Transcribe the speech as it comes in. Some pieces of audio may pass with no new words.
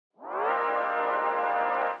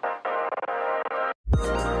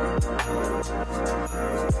Well,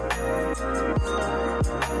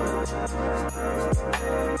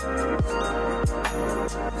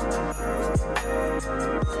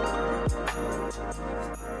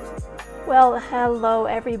 hello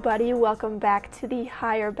everybody. Welcome back to the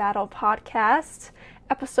Higher Battle Podcast,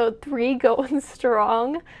 episode 3, going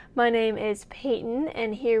strong. My name is Peyton,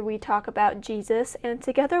 and here we talk about Jesus and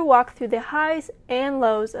together walk through the highs and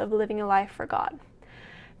lows of living a life for God.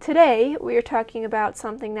 Today, we are talking about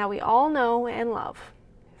something that we all know and love: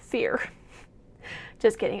 fear.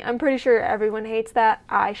 Just kidding. I'm pretty sure everyone hates that.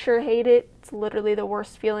 I sure hate it. It's literally the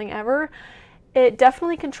worst feeling ever. It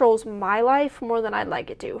definitely controls my life more than I'd like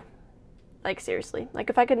it to. Like, seriously. Like,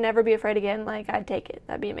 if I could never be afraid again, I'd take it.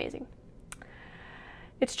 That'd be amazing.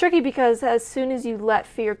 It's tricky because as soon as you let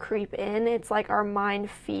fear creep in, it's like our mind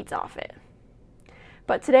feeds off it.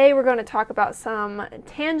 But today we're going to talk about some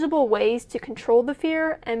tangible ways to control the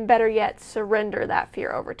fear and, better yet, surrender that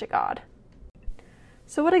fear over to God.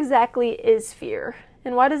 So what exactly is fear?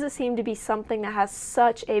 And why does it seem to be something that has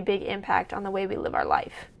such a big impact on the way we live our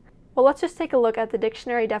life? Well, let's just take a look at the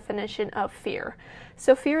dictionary definition of fear.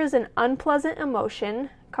 So fear is an unpleasant emotion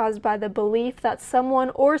caused by the belief that someone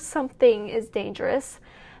or something is dangerous,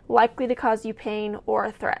 likely to cause you pain or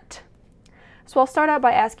a threat. So I'll start out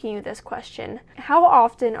by asking you this question. How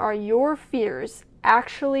often are your fears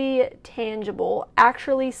actually tangible,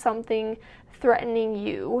 actually something threatening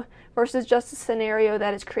you, versus just a scenario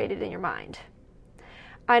that is created in your mind?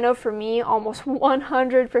 I know for me, almost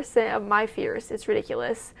 100% of my fears, it's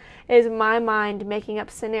ridiculous, is my mind making up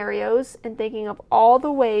scenarios and thinking of all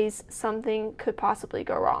the ways something could possibly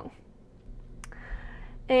go wrong.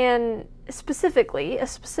 And specifically, a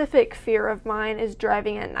specific fear of mine is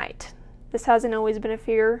driving at night. This hasn't always been a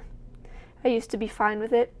fear. I used to be fine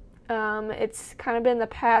with it. It's kind of been the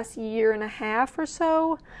past year and a half or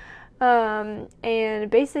so. And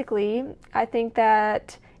basically, I think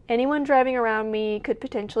that anyone driving around me could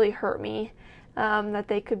potentially hurt me, that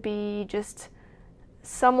they could be just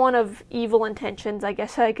someone of evil intentions, I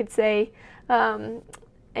guess I could say.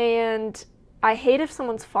 And I hate if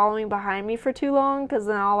someone's following behind me for too long, because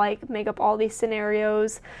then I'll make up all these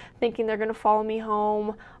scenarios thinking they're going to follow me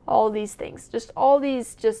home, all these things. Just all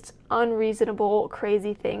these just unreasonable,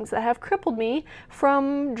 crazy things that have crippled me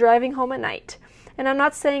from driving home at night. And I'm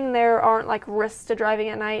not saying there aren't risks to driving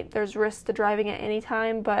at night. There's risks to driving at any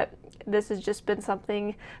time, but this has just been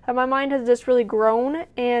something that my mind has just really grown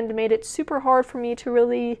and made it super hard for me to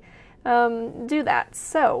really do that.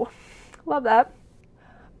 So, love that.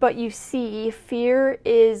 But you see, fear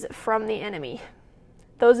is from the enemy.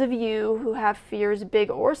 Those of you who have fears, big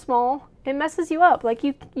or small, it messes you up.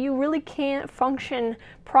 You really can't function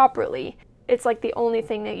properly. It's the only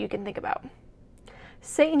thing that you can think about.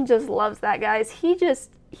 Satan just loves that, guys. He's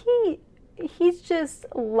just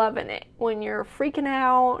loving it. When you're freaking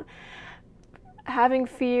out, having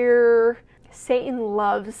fear, Satan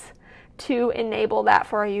loves to enable that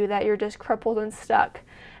for you, that you're just crippled and stuck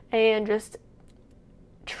and just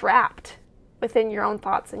trapped within your own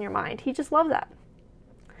thoughts and your mind. He just loves that.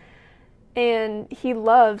 And he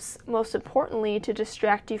loves, most importantly, to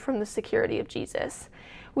distract you from the security of Jesus.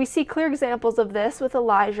 We see clear examples of this with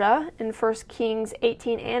Elijah in 1 Kings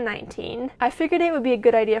 18 and 19. I figured it would be a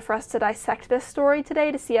good idea for us to dissect this story today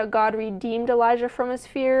to see how God redeemed Elijah from his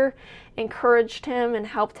fear, encouraged him, and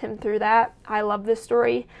helped him through that. I love this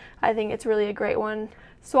story. I think it's really a great one.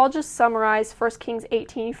 So I'll just summarize 1 Kings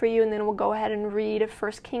 18 for you, and then we'll go ahead and read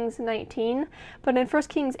 1 Kings 19. But in 1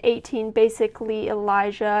 Kings 18, basically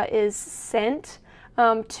Elijah is sent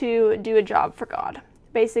to do a job for God.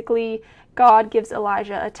 Basically, God gives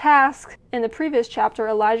Elijah a task. In the previous chapter,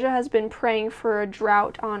 Elijah has been praying for a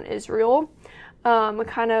drought on Israel.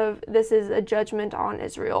 This is a judgment on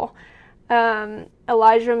Israel.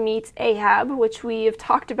 Elijah meets Ahab, which we have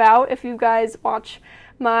talked about. If you guys watch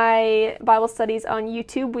my Bible studies on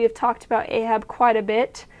YouTube, we have talked about Ahab quite a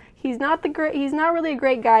bit. He's not really a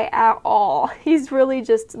great guy at all. He's really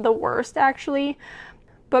just the worst, actually.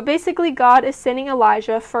 But basically, God is sending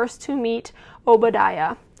Elijah first to meet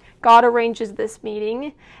Obadiah. God arranges this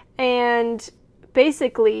meeting, and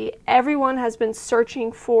basically everyone has been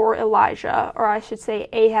searching for Elijah, or I should say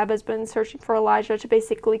Ahab has been searching for Elijah to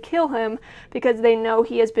basically kill him because they know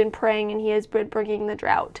he has been praying and he has been bringing the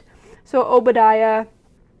drought. So Obadiah,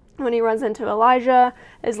 when he runs into Elijah,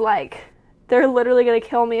 is like, they're literally going to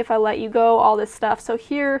kill me if I let you go, all this stuff. So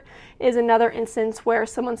here is another instance where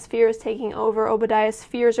someone's fear is taking over. Obadiah's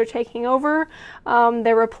fears are taking over.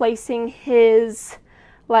 They're replacing his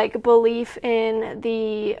belief in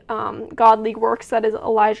the godly works that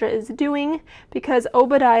Elijah is doing, because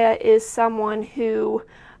Obadiah is someone who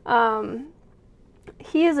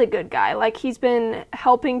he is a good guy. Like, he's been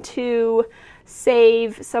helping to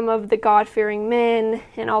save some of the God-fearing men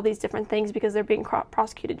and all these different things because they're being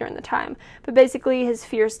prosecuted during the time. But basically, his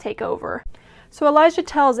fears take over. So Elijah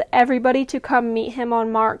tells everybody to come meet him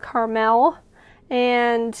on Mount Carmel,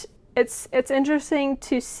 and it's interesting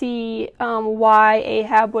to see why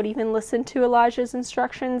Ahab would even listen to Elijah's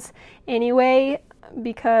instructions anyway,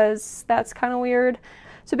 because that's kind of weird.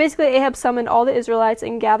 So basically, Ahab summoned all the Israelites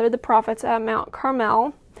and gathered the prophets at Mount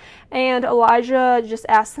Carmel. And Elijah just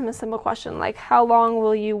asked them a simple question, like, how long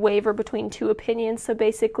will you waver between two opinions? So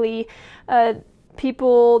basically,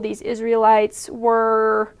 these Israelites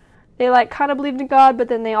they kind of believed in God, but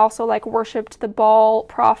then they also worshipped the Baal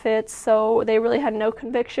prophets, so they really had no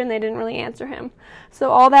conviction. They didn't really answer him. So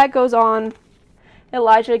all that goes on.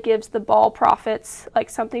 Elijah gives the Baal prophets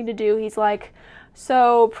something to do. He's like,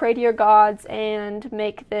 so pray to your gods and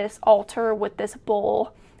make this altar with this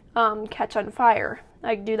bull catch on fire.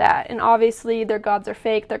 Do that. And obviously their gods are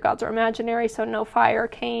fake, their gods are imaginary, so no fire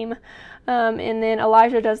came. And then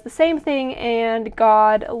Elijah does the same thing, and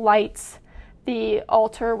God lights the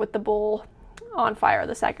altar with the bull on fire,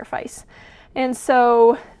 the sacrifice. And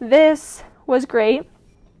so this was great,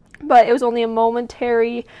 but it was only a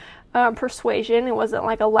momentary persuasion. It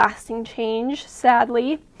wasn't a lasting change,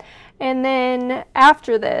 sadly. And then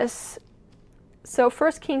after this, so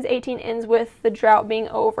 1 Kings 18 ends with the drought being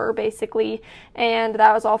over, basically, and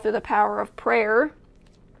that was all through the power of prayer,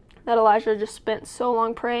 that Elijah just spent so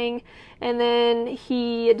long praying. And then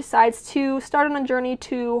he decides to start on a journey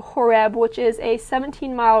to Horeb, which is a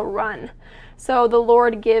 17-mile run. So the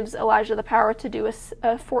Lord gives Elijah the power to do a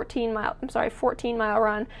 14-mile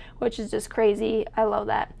run, which is just crazy. I love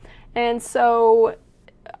that. And so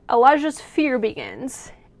Elijah's fear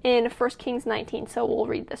begins in 1 Kings 19, so we'll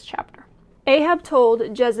read this chapter. Ahab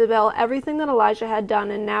told Jezebel everything that Elijah had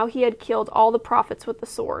done, and now he had killed all the prophets with the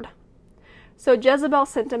sword. So Jezebel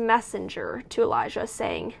sent a messenger to Elijah,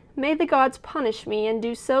 saying, "May the gods punish me, and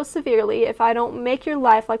do so severely, if I don't make your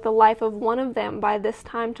life like the life of one of them by this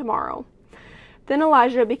time tomorrow." Then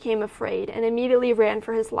Elijah became afraid, and immediately ran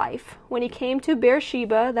for his life. When he came to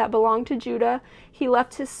Beersheba, that belonged to Judah, he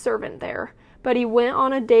left his servant there. But he went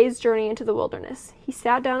on a day's journey into the wilderness. He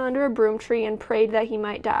sat down under a broom tree and prayed that he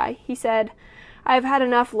might die. He said, "I have had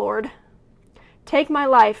enough, Lord. Take my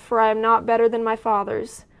life, for I am not better than my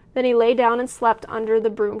fathers." Then he lay down and slept under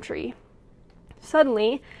the broom tree.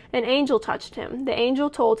 Suddenly, an angel touched him. The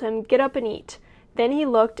angel told him, "Get up and eat." Then he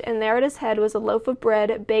looked, and there at his head was a loaf of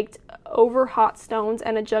bread baked over hot stones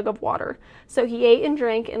and a jug of water. So he ate and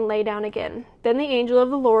drank and lay down again. Then the angel of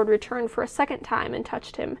the Lord returned for a second time and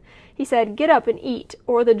touched him. He said, "Get up and eat,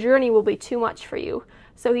 or the journey will be too much for you."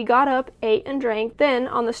 So he got up, ate, and drank. Then,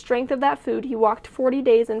 on the strength of that food, he walked 40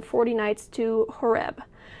 days and 40 nights to Horeb,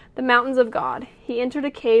 the mountains of God. He entered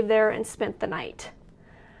a cave there and spent the night.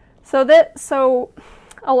 So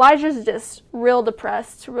Elijah's just real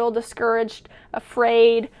depressed, real discouraged,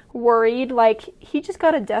 afraid, worried. He just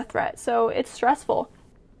got a death threat, so it's stressful.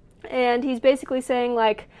 And he's basically saying,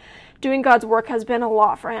 doing God's work has been a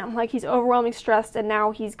lot for him. He's overwhelmingly stressed, and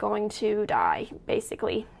now he's going to die,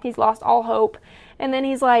 basically. He's lost all hope. And then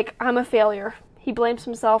he's like, I'm a failure. He blames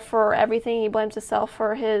himself for everything. He blames himself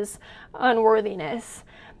for his unworthiness.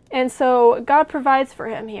 And so God provides for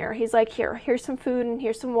him here. He's like, here's some food and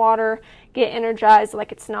here's some water. Get energized,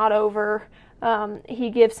 it's not over. He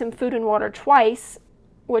gives him food and water twice,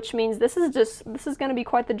 which means this is going to be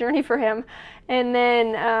quite the journey for him. And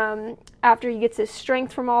then after he gets his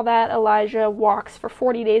strength from all that, Elijah walks for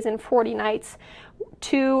 40 days and 40 nights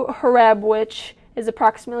to Horeb, which is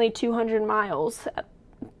approximately 200 miles.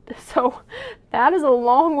 So that is a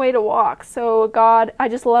long way to walk. So I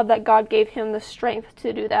just love that God gave him the strength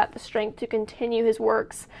to do that, the strength to continue his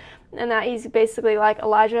works, and that he's basically like,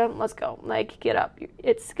 Elijah, let's go. Get up.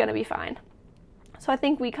 It's going to be fine. So I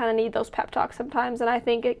think we kind of need those pep talks sometimes, and I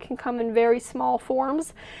think it can come in very small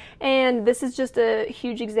forms. And this is just a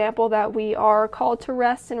huge example that we are called to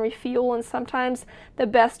rest and refuel, and sometimes the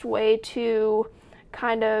best way to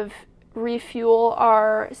kind of refuel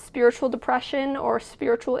our spiritual depression or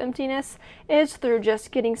spiritual emptiness is through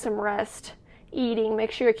just getting some rest, eating.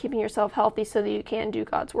 Make sure you're keeping yourself healthy so that you can do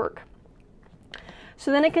God's work.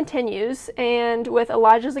 So then it continues, and with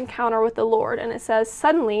Elijah's encounter with the Lord, and it says,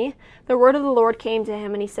 "Suddenly the word of the Lord came to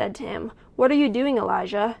him, and he said to him, 'What are you doing,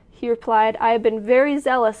 Elijah?' He replied, 'I have been very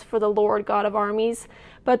zealous for the Lord God of armies,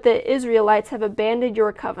 but the Israelites have abandoned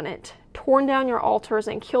your covenant, torn down your altars,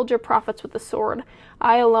 and killed your prophets with the sword.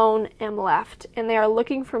 I alone am left, and they are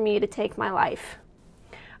looking for me to take my life.'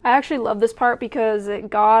 I actually love this part because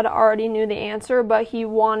God already knew the answer, but he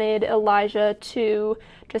wanted Elijah to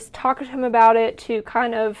just talk to him about it, to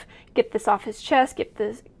kind of get this off his chest,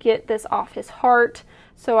 get this off his heart.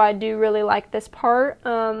 So I do really like this part.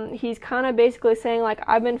 He's kind of basically saying, like,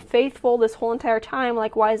 I've been faithful this whole entire time.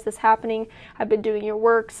 Like, why is this happening? I've been doing your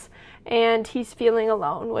works. And he's feeling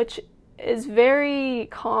alone, which is very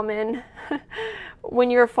common.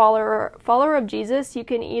 When you're a follower of Jesus, you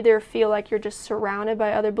can either feel like you're just surrounded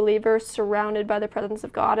by other believers, surrounded by the presence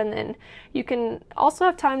of God, and then you can also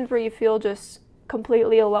have times where you feel just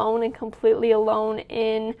completely alone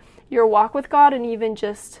in your walk with God, and even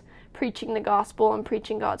just preaching the gospel and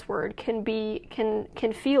preaching God's word can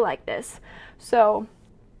feel like this. So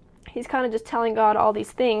he's kind of just telling God all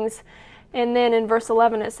these things. And then in verse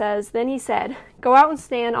 11 it says, "Then he said, 'Go out and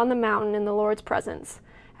stand on the mountain in the Lord's presence.'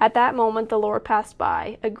 At that moment the Lord passed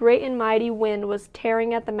by. A great and mighty wind was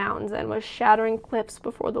tearing at the mountains and was shattering cliffs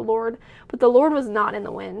before the Lord, but the Lord was not in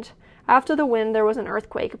the wind. After the wind there was an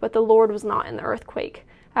earthquake, but the Lord was not in the earthquake.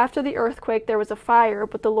 After the earthquake there was a fire,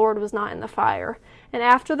 but the Lord was not in the fire. And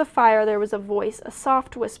after the fire there was a voice, a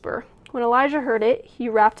soft whisper. When Elijah heard it, he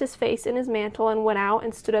wrapped his face in his mantle and went out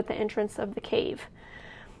and stood at the entrance of the cave."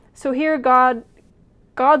 So here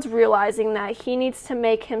God's realizing that he needs to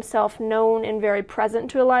make himself known and very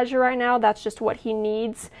present to Elijah right now. That's just what he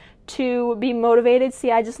needs to be motivated.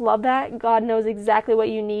 See, I just love that. God knows exactly what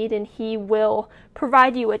you need, and he will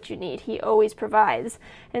provide you what you need. He always provides.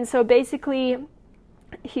 And so basically,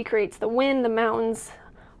 he creates the wind, the mountains,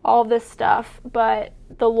 all this stuff, but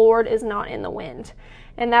the Lord is not in the wind.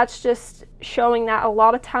 And that's just showing that a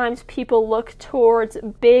lot of times people look towards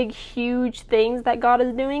big, huge things that God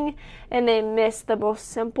is doing, and they miss the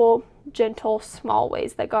most simple, gentle, small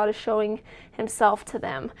ways that God is showing himself to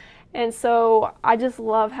them. And so I just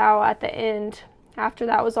love how at the end, after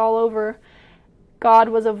that was all over, God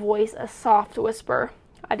was a voice, a soft whisper.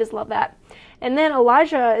 I just love that. And then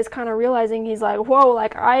Elijah is kind of realizing, he's like, whoa,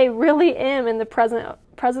 like I really am in the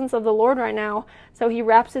presence of the Lord right now. So he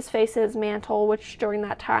wraps his face in his mantle, which during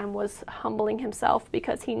that time was humbling himself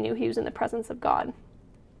because he knew he was in the presence of God.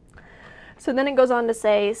 So then it goes on to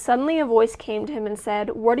say, "Suddenly a voice came to him and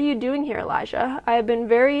said, 'What are you doing here, Elijah?' 'I have been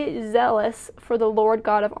very zealous for the Lord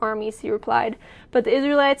God of armies,' he replied. 'But the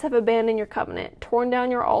Israelites have abandoned your covenant, torn down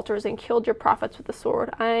your altars, and killed your prophets with the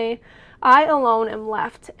sword. I alone am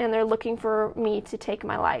left, and they're looking for me to take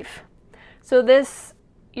my life.'" So this,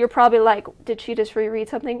 you're probably like, did she just reread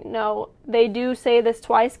something? No, they do say this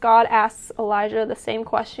twice. God asks Elijah the same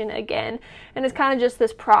question again, and it's kind of just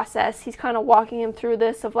this process. He's kind of walking him through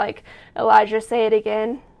this of like, Elijah, say it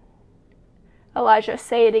again. Elijah,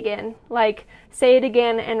 say it again. Like, say it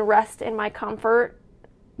again and rest in my comfort.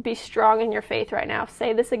 Be strong in your faith right now.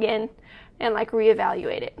 Say this again and like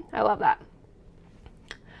reevaluate it. I love that.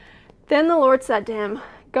 Then the Lord said to him,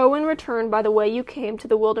 "Go and return by the way you came to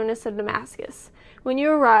the wilderness of Damascus. When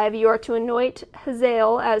you arrive, you are to anoint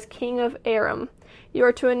Hazael as king of Aram. You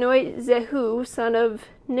are to anoint Jehu, son of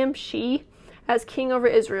Nimshi, as king over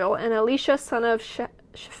Israel, and Elisha, son of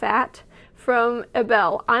Shaphat, from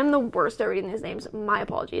Abel," I'm the worst at reading these names, my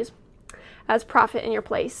apologies, "as prophet in your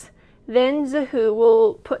place. Then Jehu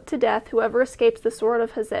will put to death whoever escapes the sword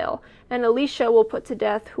of Hazael, and Elisha will put to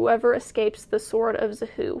death whoever escapes the sword of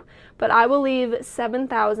Jehu. But I will leave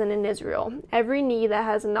 7,000 in Israel, every knee that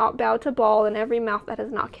has not bowed to Baal and every mouth that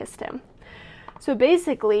has not kissed him." So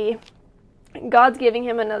basically, God's giving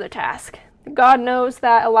him another task. God knows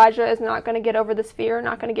that Elijah is not going to get over this fear,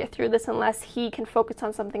 not going to get through this unless he can focus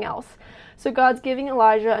on something else. So God's giving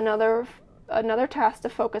Elijah another task to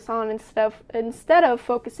focus on instead of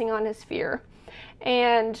focusing on his fear.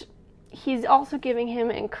 And he's also giving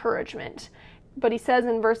him encouragement. But he says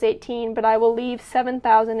in verse 18, "But I will leave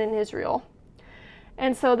 7,000 in Israel."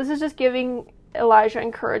 And so this is just giving Elijah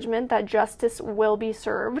encouragement that justice will be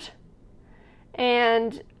served,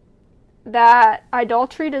 and that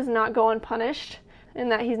idolatry does not go unpunished, and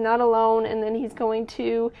that he's not alone, and then he's going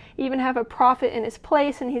to even have a prophet in his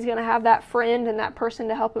place, and he's going to have that friend and that person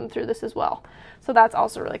to help him through this as well. So that's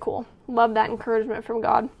also really cool. Love that encouragement from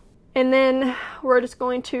God. And then we're just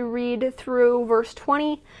going to read through verse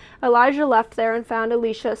 20. "Elijah left there and found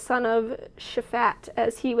Elisha, son of Shaphat,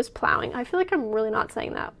 as he was plowing." I feel like I'm really not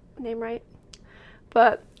saying that name right.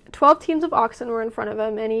 But 12 teams of oxen were in front of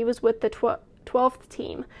him, and he was with the 12th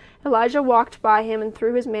team. Elijah walked by him and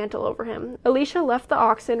threw his mantle over him. Elisha left the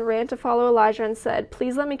oxen, ran to follow Elijah, and said,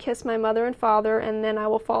 "Please let me kiss my mother and father, and then I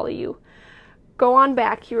will follow you." "Go on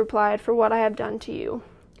back," he replied, "for what I have done to you."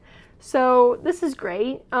 So this is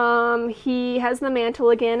great. He has the mantle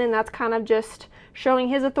again, and that's kind of just showing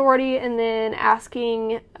his authority, and then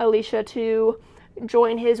asking Elisha to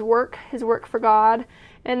join his work for God.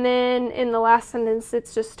 And then in the last sentence,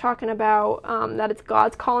 it's just talking about that it's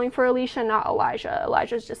God's calling for Elisha, not Elijah.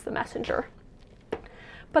 Elijah's just the messenger.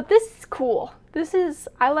 But this is cool.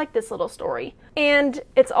 I like this little story. And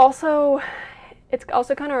it's also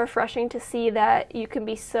kind of refreshing to see that you can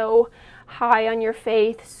be so high on your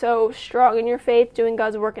faith, so strong in your faith, doing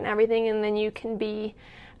God's work and everything, and then you can be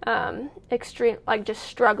extreme, like just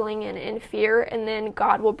struggling and in fear, and then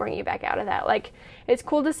God will bring you back out of that. Like, it's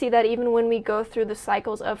cool to see that even when we go through the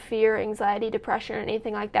cycles of fear, anxiety, depression, or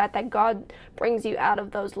anything like that, that God brings you out of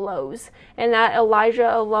those lows, and that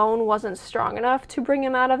Elijah alone wasn't strong enough to bring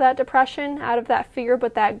him out of that depression, out of that fear,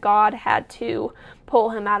 but that God had to pull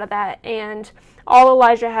him out of that. And all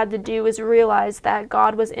Elijah had to do was realize that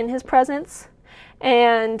God was in his presence,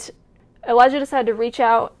 and Elijah just had to reach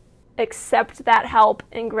out, accept that help,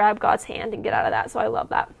 and grab God's hand and get out of that. So I love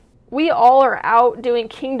that. We all are out doing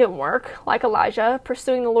kingdom work like Elijah,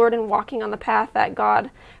 pursuing the Lord and walking on the path that God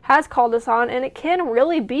has called us on, and it can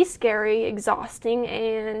really be scary, exhausting,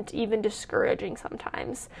 and even discouraging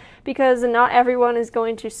sometimes, because not everyone is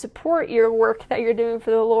going to support your work that you're doing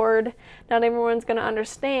for the Lord. Not everyone's going to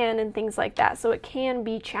understand and things like that, so it can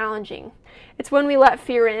be challenging. It's when we let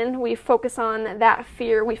fear in, we focus on that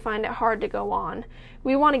fear, we find it hard to go on.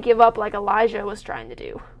 We want to give up like Elijah was trying to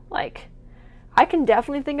do. Like, I can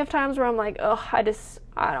definitely think of times where I'm like, I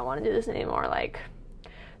don't want to do this anymore. Like,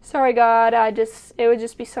 sorry, God, it would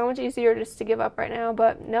just be so much easier just to give up right now.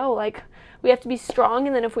 But no, like, we have to be strong,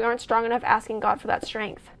 and then if we aren't strong enough, asking God for that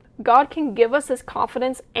strength. God can give us this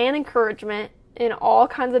confidence and encouragement in all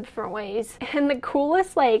kinds of different ways. And the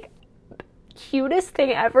coolest, like, cutest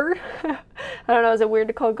thing ever, I don't know, is it weird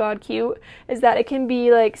to call God cute, is that it can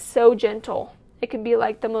be, like, so gentle. It can be,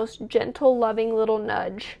 like, the most gentle, loving little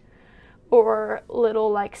nudge or little,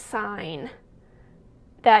 like, sign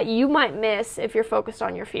that you might miss if you're focused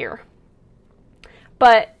on your fear.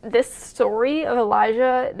 But this story of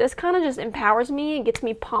Elijah, this kind of just empowers me and gets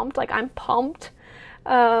me pumped. Like, I'm pumped.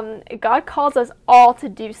 God calls us all to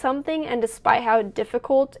do something, and despite how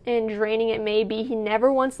difficult and draining it may be, he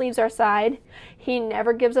never once leaves our side. He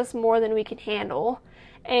never gives us more than we can handle.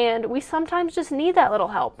 And we sometimes just need that little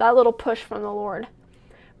help, that little push from the Lord.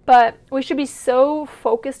 But we should be so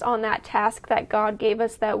focused on that task that God gave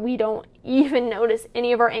us that we don't even notice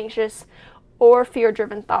any of our anxious or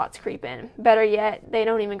fear-driven thoughts creep in. Better yet, they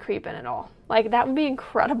don't even creep in at all. Like, that would be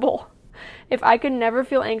incredible. If I could never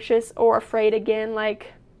feel anxious or afraid again,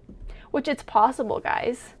 like, which it's possible,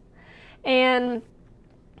 guys. And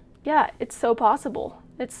yeah, it's so possible.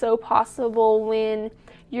 It's so possible when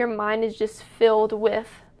your mind is just filled with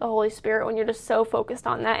the Holy Spirit, when you're just so focused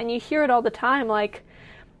on that. And you hear it all the time, like,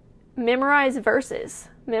 memorize verses.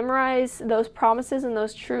 Memorize those promises and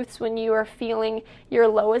those truths when you are feeling your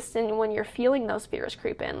lowest and when you're feeling those fears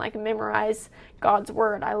creep in. Like, memorize God's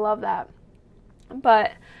word. I love that.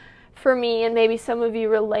 But for me, and maybe some of you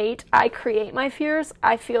relate, I create my fears.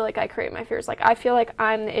 I feel like I create my fears. Like, I feel like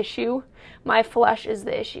I'm the issue. My flesh is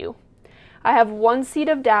the issue. I have one seed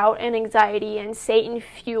of doubt and anxiety, and Satan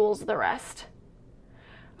fuels the rest.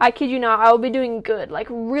 I kid you not, I will be doing good, like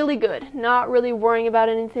really good, not really worrying about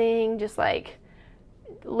anything, just like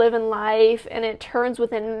living life, and it turns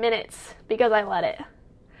within minutes because I let it.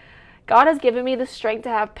 God has given me the strength to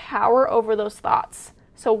have power over those thoughts.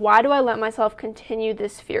 So why do I let myself continue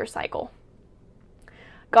this fear cycle?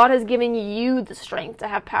 God has given you the strength to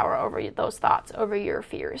have power over those thoughts, over your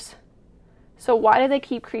fears. So why do they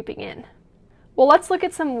keep creeping in? Well, let's look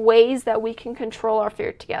at some ways that we can control our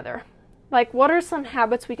fear together. Like, what are some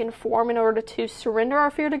habits we can form in order to surrender our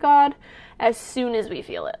fear to God as soon as we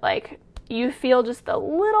feel it? Like, you feel just a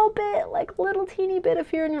little bit, like little teeny bit of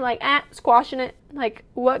fear, and you're like, squashing it. Like,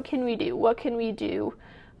 what can we do? What can we do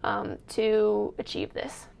to achieve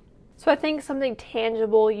this? So I think something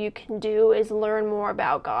tangible you can do is learn more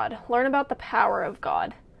about God. Learn about the power of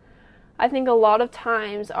God. I think a lot of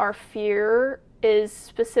times our fear is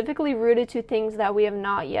specifically rooted to things that we have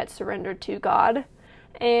not yet surrendered to God.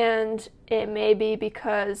 And it may be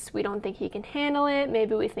because we don't think he can handle it.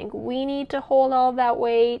 Maybe we think we need to hold all of that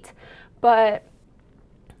weight. But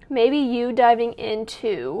maybe you diving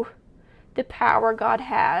into the power God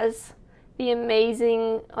has, the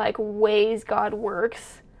amazing ways God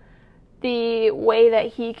works, the way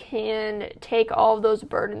that he can take all of those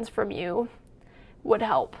burdens from you would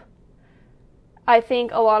help. I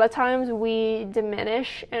think a lot of times we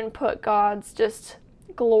diminish and put God's just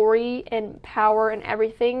glory and power and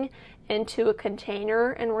everything into a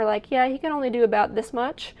container, and we're like, yeah, he can only do about this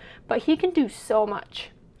much, but he can do so much.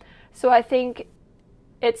 So I think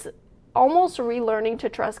it's almost relearning to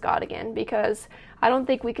trust God again, because I don't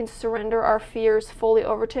think we can surrender our fears fully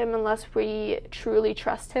over to Him unless we truly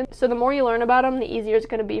trust Him. So the more you learn about Him, the easier it's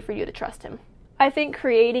going to be for you to trust Him. I think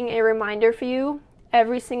creating a reminder for you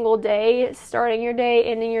every single day, starting your day,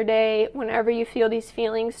 ending your day, whenever you feel these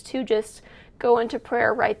feelings, to just go into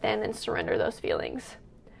prayer right then and surrender those feelings.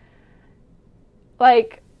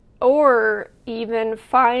 Or even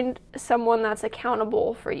find someone that's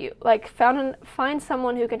accountable for you. Find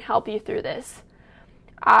someone who can help you through this.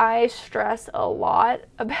 I stress a lot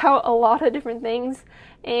about a lot of different things,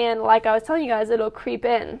 and like I was telling you guys, it'll creep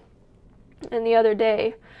in. And the other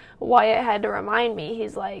day, Wyatt had to remind me,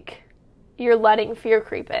 he's like, "You're letting fear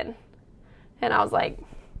creep in." And I was like,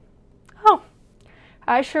 oh,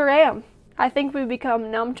 I sure am. I think we become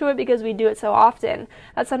numb to it because we do it so often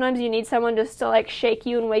that sometimes you need someone just to shake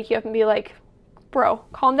you and wake you up and be like, bro,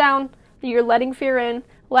 calm down. You're letting fear in.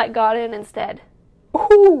 Let God in instead.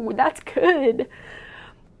 Ooh, that's good.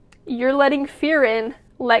 You're letting fear in.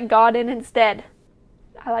 Let God in instead.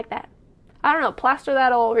 I like that. I don't know, plaster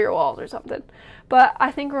that all over your walls or something. But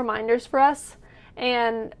I think reminders for us,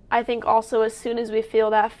 and I think also as soon as we feel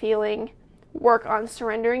that feeling, work on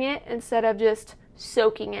surrendering it instead of just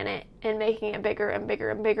soaking in it and making it bigger and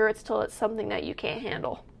bigger and bigger until it's something that you can't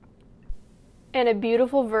handle. And a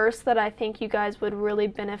beautiful verse that I think you guys would really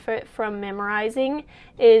benefit from memorizing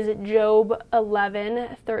is Job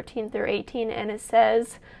 11:13-18, and it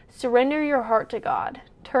says, "Surrender your heart to God.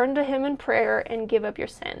 Turn to Him in prayer and give up your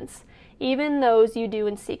sins, even those you do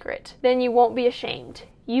in secret. Then you won't be ashamed.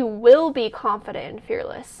 You will be confident and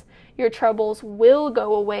fearless. Your troubles will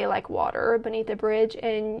go away like water beneath a bridge,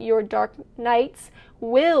 and your dark nights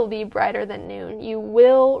will be brighter than noon. You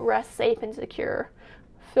will rest safe and secure,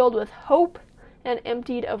 filled with hope and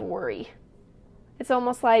emptied of worry." It's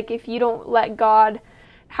almost like if you don't let God,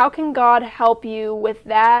 how can God help you with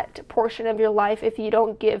that portion of your life if you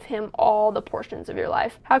don't give Him all the portions of your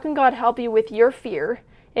life? How can God help you with your fear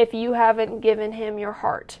if you haven't given Him your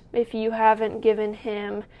heart, if you haven't given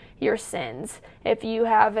Him your sins, if you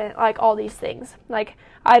haven't, all these things?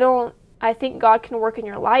 I think God can work in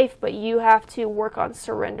your life, but you have to work on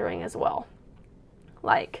surrendering as well.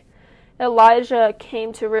 Elijah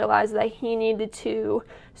came to realize that he needed to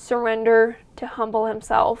surrender, to humble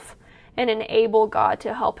himself, and enable God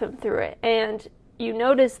to help him through it. And you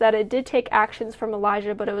notice that it did take actions from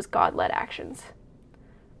Elijah, but it was God-led actions.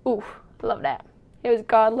 Ooh, love that. It was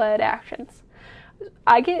God-led actions.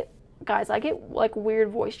 I get weird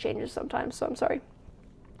voice changes sometimes, so I'm sorry.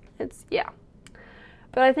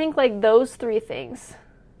 But I think those three things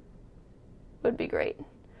would be great.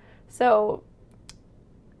 So,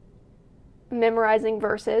 memorizing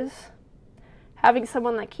verses, having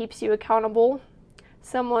someone that keeps you accountable,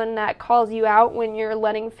 someone that calls you out when you're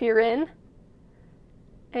letting fear in,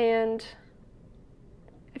 and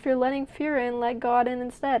if you're letting fear in, let God in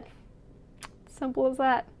instead. Simple as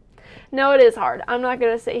that. No, it is hard. I'm not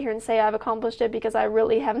going to sit here and say I've accomplished it, because I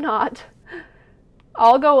really have not.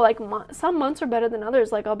 I'll go some months are better than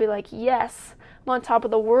others. I'll be like, yes, I'm on top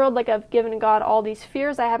of the world. I've given God all these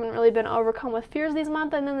fears. I haven't really been overcome with fears these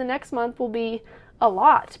months. And then the next month will be a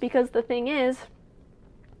lot, because the thing is,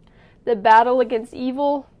 the battle against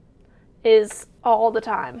evil is all the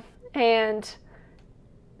time. And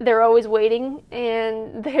they're always waiting,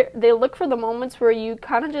 and they look for the moments where you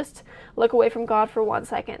kind of just look away from God for 1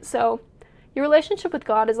 second. So your relationship with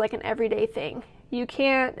God is like an everyday thing. You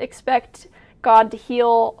can't expect God to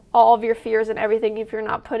heal all of your fears and everything if you're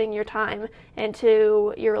not putting your time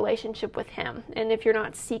into your relationship with Him, and if you're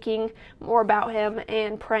not seeking more about Him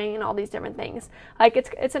and praying and all these different things.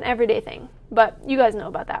 It's an everyday thing, but you guys know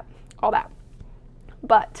about that, all that.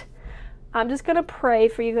 But I'm just going to pray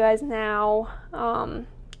for you guys now,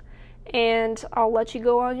 and I'll let you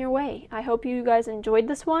go on your way. I hope you guys enjoyed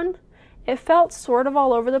this one. It felt sort of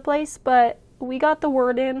all over the place, but we got the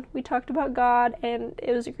word in, we talked about God, and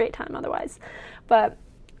it was a great time otherwise. But,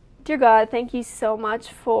 dear God, thank you so much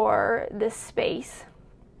for this space,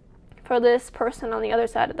 for this person on the other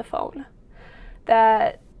side of the phone,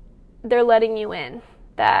 that they're letting you in,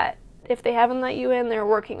 that if they haven't let you in, they're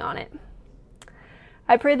working on it.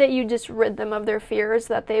 I pray that you just rid them of their fears,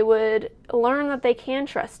 that they would learn that they can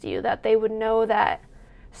trust you, that they would know that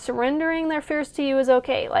surrendering their fears to you is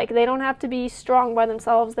okay. They don't have to be strong by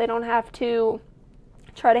themselves. They don't have to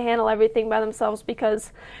try to handle everything by themselves,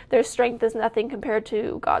 because their strength is nothing compared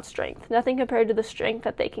to God's strength, nothing compared to the strength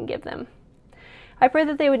that they can give them. I pray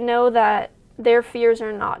that they would know that their fears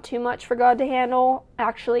are not too much for God to handle.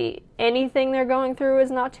 Actually, anything they're going through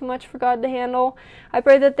is not too much for God to handle. I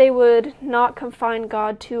pray that they would not confine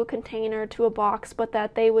God to a container, to a box, but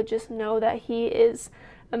that they would just know that He is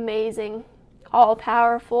amazing,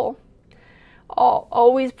 all-powerful,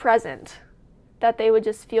 always present, that they would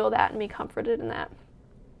just feel that and be comforted in that.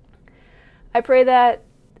 I pray that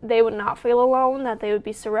they would not feel alone, that they would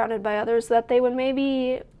be surrounded by others, that they would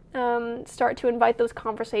maybe start to invite those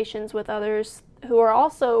conversations with others who are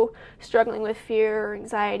also struggling with fear or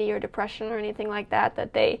anxiety or depression or anything like that,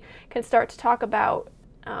 that they can start to talk about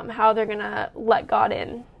how they're going to let God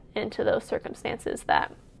into those circumstances,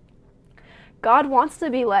 that God wants to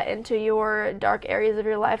be let into your dark areas of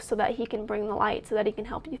your life so that he can bring the light, so that he can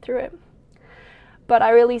help you through it. But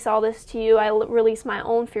I release all this to you. I release my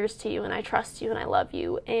own fears to you, and I trust you, and I love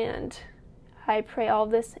you, and I pray all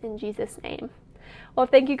this in Jesus' name. Well,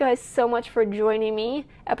 thank you guys so much for joining me.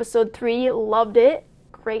 Episode 3, loved it.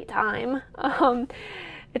 Great time.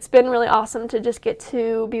 It's been really awesome to just get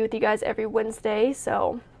to be with you guys every Wednesday,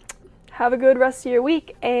 so have a good rest of your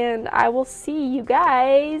week, and I will see you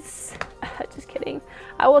guys. Just kidding.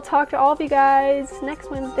 I will talk to all of you guys next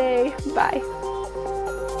Wednesday. Bye.